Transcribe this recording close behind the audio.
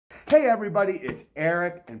Hey everybody, it's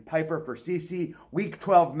Eric and Piper for CC Week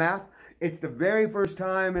 12 Math. It's the very first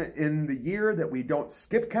time in the year that we don't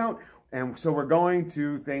skip count, and so we're going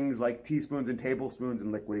to things like teaspoons and tablespoons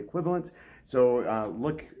and liquid equivalents. So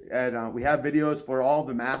look at, we have videos for all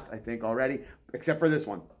the math, I think, already, except for this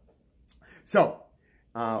one. So,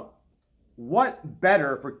 what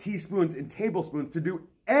better for teaspoons and tablespoons to do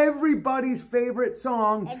everybody's favorite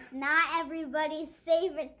song? It's not everybody's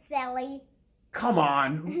favorite, Sally. Come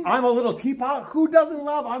on, I'm a Little Teapot. Who doesn't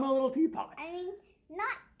love I'm a Little Teapot? I mean,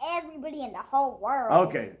 not everybody in the whole world.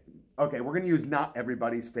 Okay, we're going to use not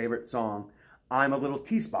everybody's favorite song, I'm a Little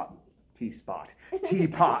Teapot,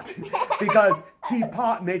 because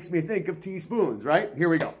teapot makes me think of teaspoons, right? Here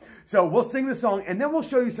we go. So we'll sing the song, and then we'll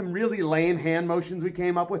show you some really lame hand motions we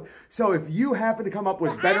came up with. So if you happen to come up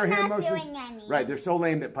with better hand motions, right, they're so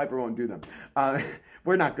lame that Piper won't do them.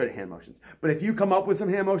 We're not good at hand motions. But if you come up with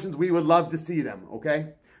some hand motions, we would love to see them,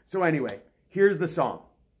 okay? So anyway, here's the song.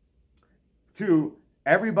 To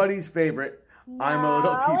everybody's favorite, No, I'm a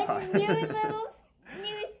Little Teapot. You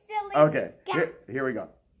silly Okay, here we go.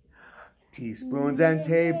 Teaspoons and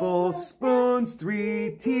tablespoons,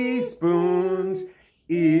 3 teaspoons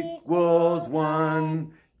equals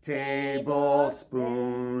 1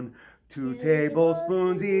 tablespoon. 2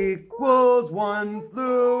 tablespoons equals 1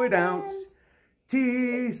 fluid ounce.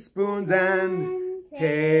 Teaspoons and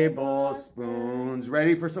tablespoons.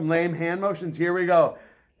 Ready for some lame hand motions? Here we go.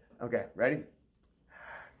 Okay, ready?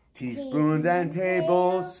 Teaspoons and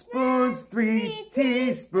tablespoons, 3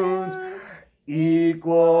 teaspoons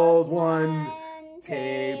equals 1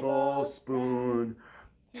 tablespoon.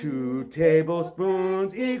 2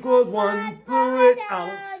 tablespoons equals 1 fluid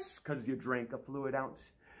ounce, because you drank a fluid ounce.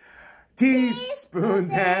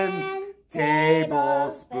 Teaspoons and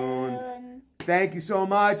tablespoons. Thank you so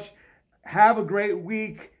much. Have a great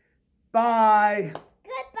week. Bye.